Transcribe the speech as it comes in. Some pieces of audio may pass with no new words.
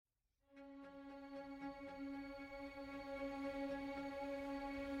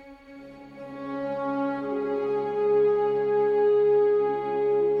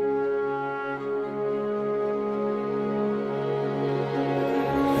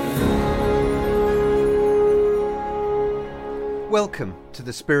Welcome to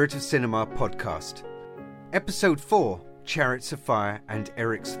the Spirit of Cinema podcast. Episode 4, Chariots of Fire and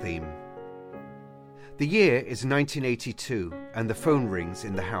Eric's theme. The year is 1982 and the phone rings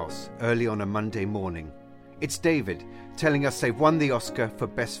in the house early on a Monday morning. It's David telling us they've won the Oscar for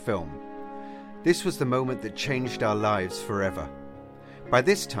Best Film. This was the moment that changed our lives forever. By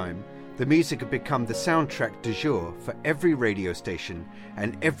this time, the music had become the soundtrack du jour for every radio station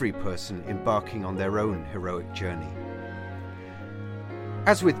and every person embarking on their own heroic journey.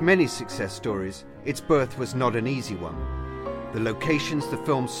 As with many success stories, its birth was not an easy one. The locations the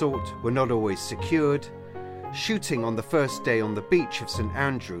film sought were not always secured. Shooting on the first day on the beach of St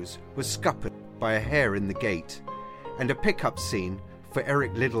Andrews was scuppered by a hair in the gate, and a pickup scene for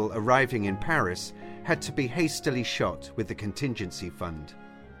Eric Liddell arriving in Paris had to be hastily shot with the contingency fund.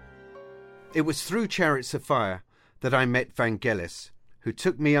 It was through Chariots of Fire that I met Vangelis, who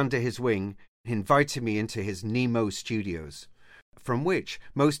took me under his wing and invited me into his Nemo Studios, from which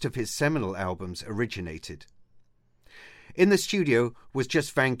most of his seminal albums originated. In the studio was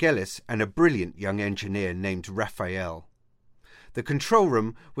just Vangelis and a brilliant young engineer named Raphael. The control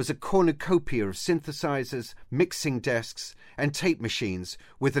room was a cornucopia of synthesizers, mixing desks, and tape machines,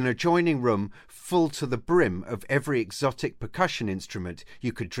 with an adjoining room full to the brim of every exotic percussion instrument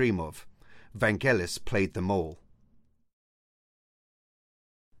you could dream of. Vangelis played them all.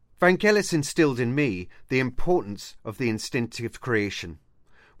 Vangelis instilled in me the importance of the instinctive creation,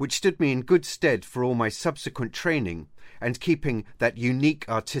 which stood me in good stead for all my subsequent training and keeping that unique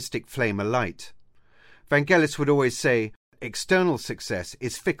artistic flame alight. Vangelis would always say, external success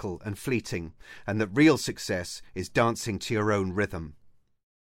is fickle and fleeting, and that real success is dancing to your own rhythm.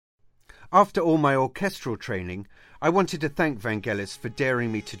 After all my orchestral training, I wanted to thank Vangelis for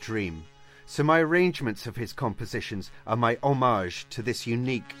daring me to dream, so my arrangements of his compositions are my homage to this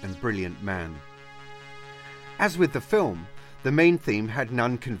unique and brilliant man. As with the film, the main theme had an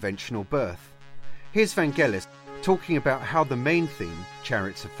unconventional birth. Here's Vangelis talking about how the main theme,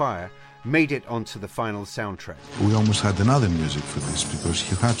 Chariots of Fire, made it onto the final soundtrack. We almost had another music for this because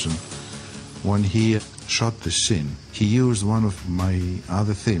Hugh Hudson, when he shot the scene, he used one of my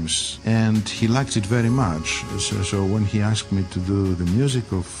other themes and he liked it very much. So when he asked me to do the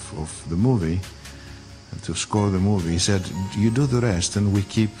music of the movie, to score the movie, he said, you do the rest and we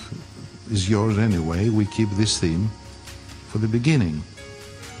keep, it's yours anyway, we keep this theme for the beginning.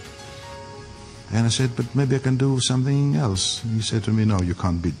 And I said, but maybe I can do something else. He said to me, no, you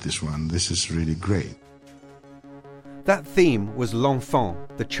can't beat this one. This is really great. That theme was L'Enfant,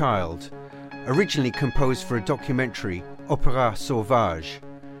 the child, originally composed for a documentary, Opéra Sauvage.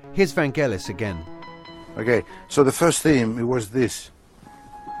 Here's Vangelis again. Okay, so the first theme, it was this.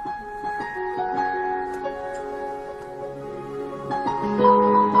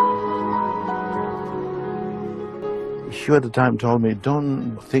 Hugh at the time told me,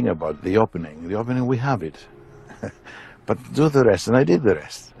 don't think about the opening. The opening, we have it. But do the rest, and I did the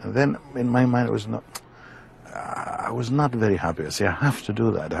rest. And then in my mind, I was not very happy. I said, I have to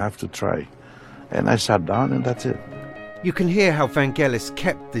do that, I have to try. And I sat down and that's it. You can hear how Vangelis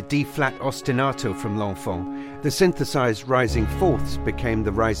kept the D-flat ostinato from L'Enfant. The synthesized rising fourths became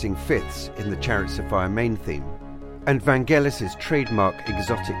the rising fifths in the Chariots of Fire main theme, and Vangelis' trademark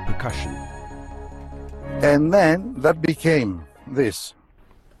exotic percussion. And then that became this.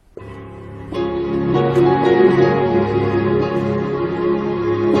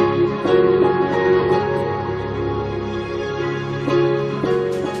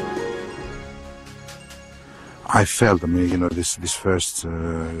 I felt, this first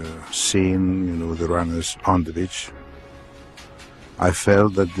scene, the runners on the beach. I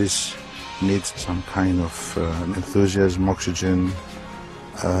felt that this needs some kind of enthusiasm, oxygen,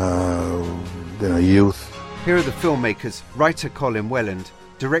 youth. Here are the filmmakers, writer Colin Welland,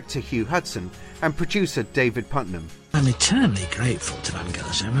 director Hugh Hudson, and producer David Putnam. I'm eternally grateful to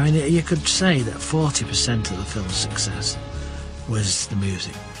Vangelis. I mean, you could say that 40% of the film's success was the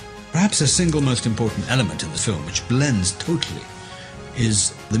music. Perhaps the single most important element of the film, which blends totally,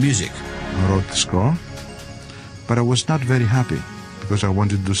 is the music. I wrote the score, but I was not very happy because I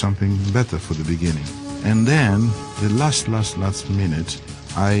wanted to do something better for the beginning. And then, the last minute,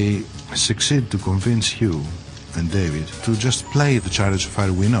 I succeeded to convince Hugh and David to just play the Chariots of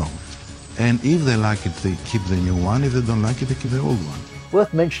Fire we know. And if they like it, they keep the new one. If they don't like it, they keep the old one.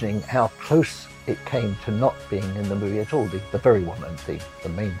 Worth mentioning how close it came to not being in the movie at all, the very well-known theme, the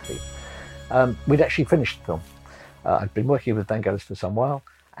main theme. We'd actually finished the film. I'd been working with Vangelis for some while,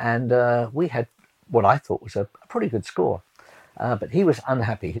 and we had what I thought was a pretty good score. But he was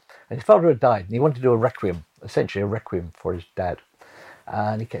unhappy, and his father had died, and he wanted to do a requiem, essentially a requiem for his dad.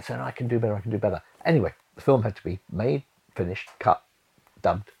 And he kept saying, I can do better. Anyway, the film had to be made. finished, cut,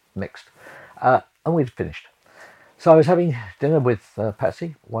 dubbed, mixed, and we'd finished. So I was having dinner with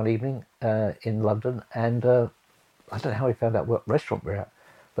Patsy one evening in London, and I don't know how he found out what restaurant we were at,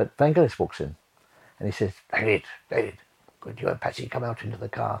 but Vangelis walks in, and he says, David, could you and Patsy come out into the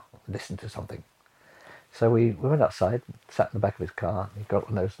car and listen to something? So we went outside, sat in the back of his car, and he got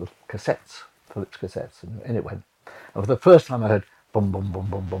one of those little cassettes, Philips cassettes, and in it went. And for the first time I heard, boom, boom, boom,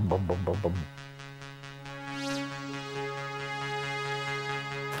 boom, boom, boom, boom, boom, boom.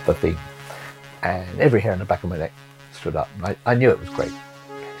 The theme. And every hair on the back of my neck stood up. And I knew it was great.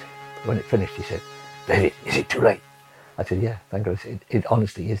 When it finished, he said, David, is it too late? I said, yeah, thank God. It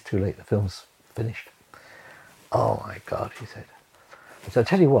honestly is too late. The film's finished. Oh my God, he said. So I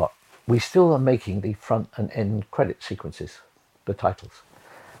tell you what, we still are making the front and end credit sequences, the titles.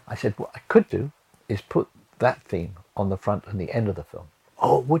 I said, what I could do is put that theme on the front and the end of the film.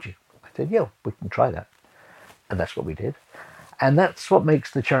 Oh, would you? I said, yeah, we can try that. And that's what we did. And that's what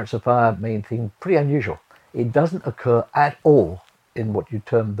makes the Chariots of Fire main theme pretty unusual. It doesn't occur at all in what you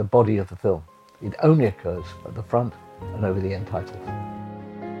term the body of the film. It only occurs at the front and over the end titles.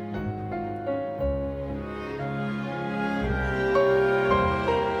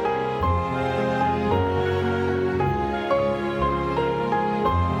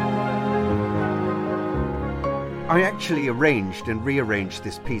 I actually arranged and rearranged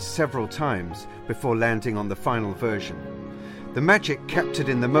this piece several times before landing on the final version. The magic captured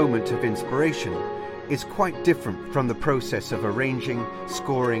in the moment of inspiration is quite different from the process of arranging,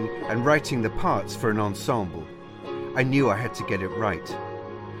 scoring, and writing the parts for an ensemble. I knew I had to get it right.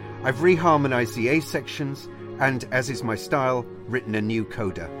 I've reharmonized the A sections and, as is my style, written a new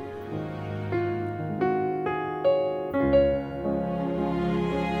coda.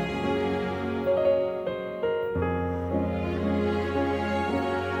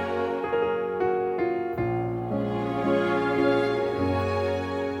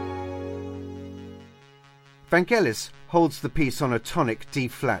 Vangelis holds the piece on a tonic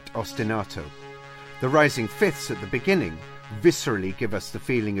D-flat ostinato. The rising fifths at the beginning viscerally give us the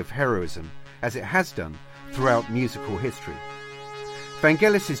feeling of heroism, as it has done throughout musical history.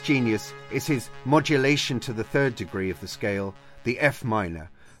 Vangelis' genius is his modulation to the third degree of the scale, the F minor,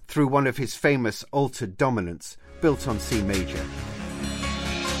 through one of his famous altered dominants built on C major.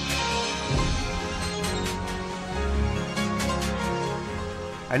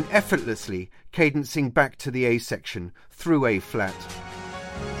 And effortlessly cadencing back to the A section through A flat.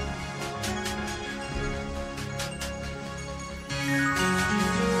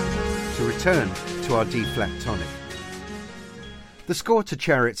 To return to our D flat tonic. The score to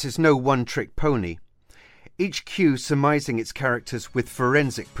Chariots is no one-trick pony, each cue surmising its characters with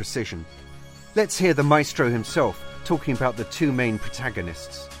forensic precision. Let's hear the maestro himself talking about the two main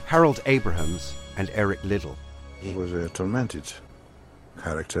protagonists, Harold Abrahams and Eric Liddell. He was a tormented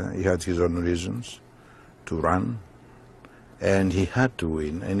character. He had his own reasons to run, and he had to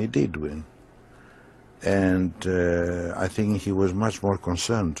win, and he did win. And I think he was much more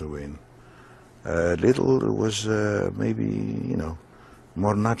concerned to win. Liddell was maybe,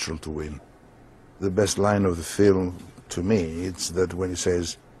 more natural to win. The best line of the film, to me, it's that when he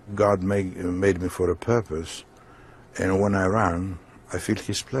says, God made me for a purpose, and when I run, I feel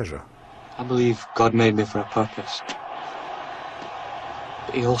his pleasure. I believe God made me for a purpose.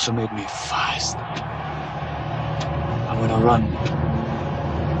 But he also made me fast. And when I run,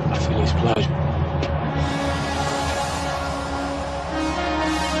 I feel his pleasure.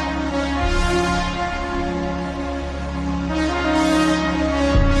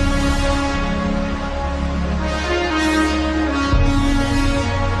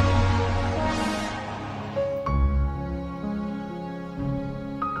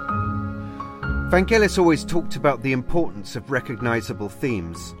 Vangelis always talked about the importance of recognizable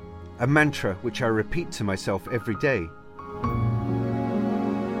themes, a mantra which I repeat to myself every day.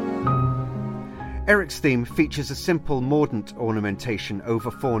 Eric's theme features a simple mordant ornamentation over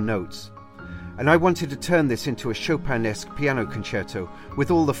 4 notes, and I wanted to turn this into a Chopin-esque piano concerto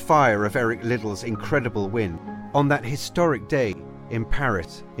with all the fire of Eric Liddell's incredible win on that historic day in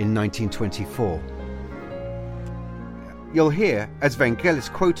Paris in 1924. You'll hear, as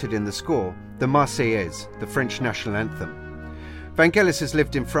Vangelis quoted in the score, the Marseillaise, the French national anthem. Vangelis has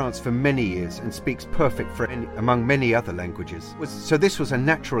lived in France for many years and speaks perfect French among many other languages. So this was a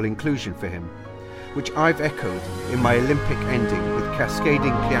natural inclusion for him, which I've echoed in my Olympic ending with cascading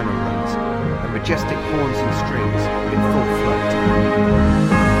piano runs and majestic horns and strings in full flight.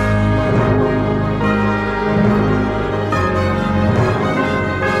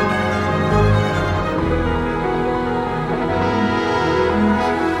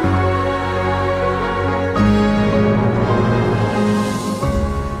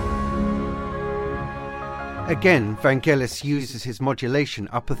 Again, Vangelis uses his modulation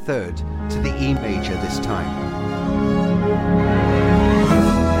up a third to the E major this time.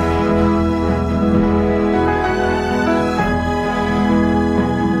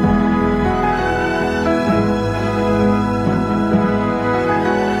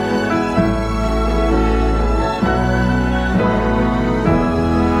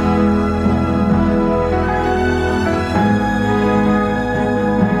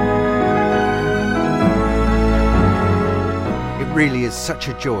 Really is such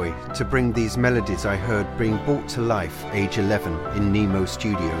a joy to bring these melodies I heard being brought to life age 11 in Nemo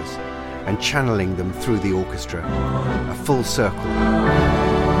Studios and channeling them through the orchestra, a full circle.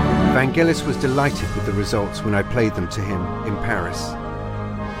 Vangelis was delighted with the results when I played them to him in Paris.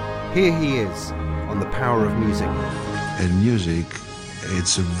 Here he is on the power of music. And music,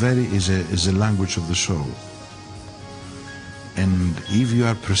 it's is a language of the soul. And if you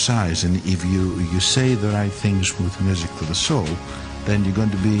are precise and if you say the right things with music to the soul, then you're going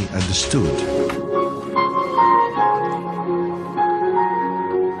to be understood.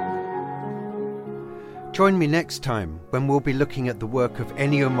 Join me next time when we'll be looking at the work of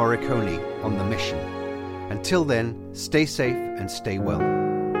Ennio Morricone on The Mission. Until then, stay safe and stay well.